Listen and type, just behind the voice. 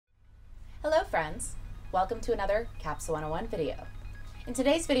Hello friends, welcome to another Caps 101 video. In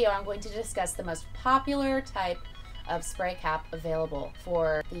today's video I'm going to discuss the most popular type of spray cap available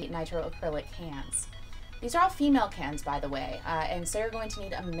for the nitroacrylic cans. These are all female cans, by the way, and so you're going to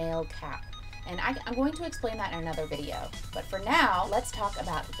need a male cap. And I'm going to explain that in another video. But for now, let's talk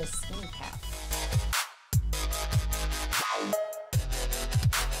about the skinny cap.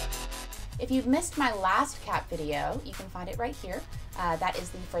 If you've missed my last cap video, you can find it right here. That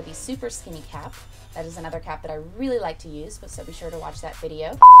is for the super skinny cap. That is another cap that I really like to use, so be sure to watch that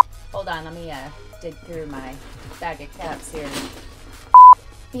video. Hold on, let me dig through my bag of caps here.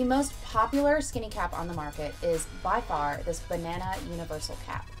 The most popular skinny cap on the market is by far this banana universal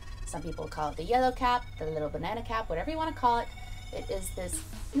cap. Some people call it the yellow cap, the little banana cap, whatever you want to call it. It is this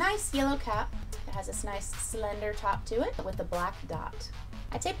nice yellow cap. It has this nice slender top to it with a black dot.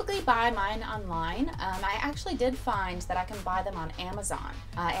 I typically buy mine online. I actually did find that I can buy them on Amazon,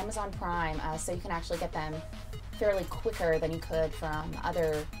 Amazon Prime, so you can actually get them fairly quicker than you could from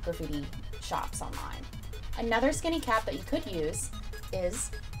other graffiti shops online. Another skinny cap that you could use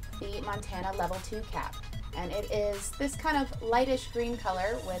is the Montana Level 2 cap, and it is this kind of lightish green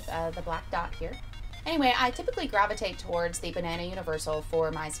color with the black dot here. Anyway, I typically gravitate towards the Banana Universal for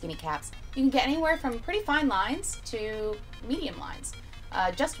my skinny caps. You can get anywhere from pretty fine lines to medium lines.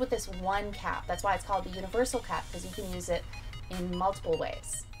 Just with this one cap. That's why it's called the universal cap, because you can use it in multiple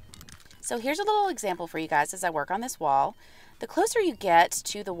ways. So here's a little example for you guys as I work on this wall. The closer you get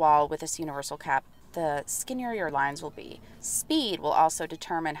to the wall with this universal cap, the skinnier your lines will be. Speed will also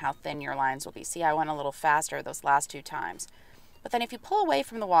determine how thin your lines will be. See, I went a little faster those last two times. But then if you pull away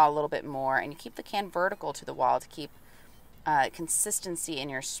from the wall a little bit more and you keep the can vertical to the wall to keep consistency in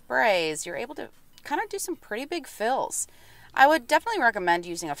your sprays, you're able to kind of do some pretty big fills. I would definitely recommend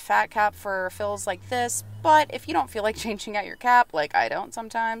using a fat cap for fills like this, but if you don't feel like changing out your cap, like I don't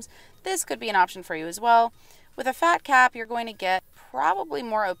sometimes, this could be an option for you as well. With a fat cap, you're going to get probably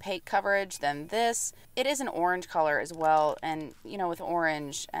more opaque coverage than this. It is an orange color as well, and you know, with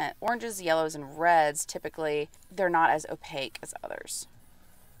oranges, yellows, and reds, typically they're not as opaque as others.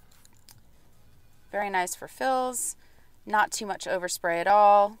 Very nice for fills, not too much overspray at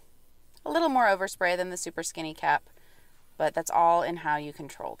all. A little more overspray than the super skinny cap, but that's all in how you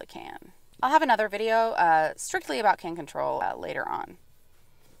control the can. I'll have another video strictly about can control later on.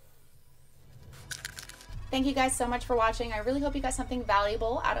 Thank you guys so much for watching. I really hope you got something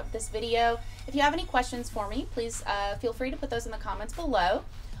valuable out of this video. If you have any questions for me, please feel free to put those in the comments below.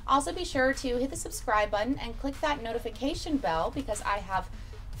 Also be sure to hit the subscribe button and click that notification bell because I have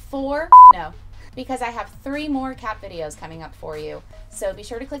 3 more cap videos coming up for you. So be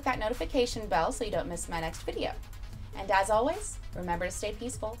sure to click that notification bell so you don't miss my next video. And as always, remember to stay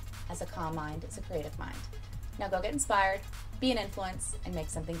peaceful, as a calm mind is a creative mind. Now go get inspired, be an influence, and make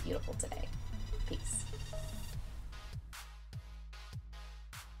something beautiful today. Peace.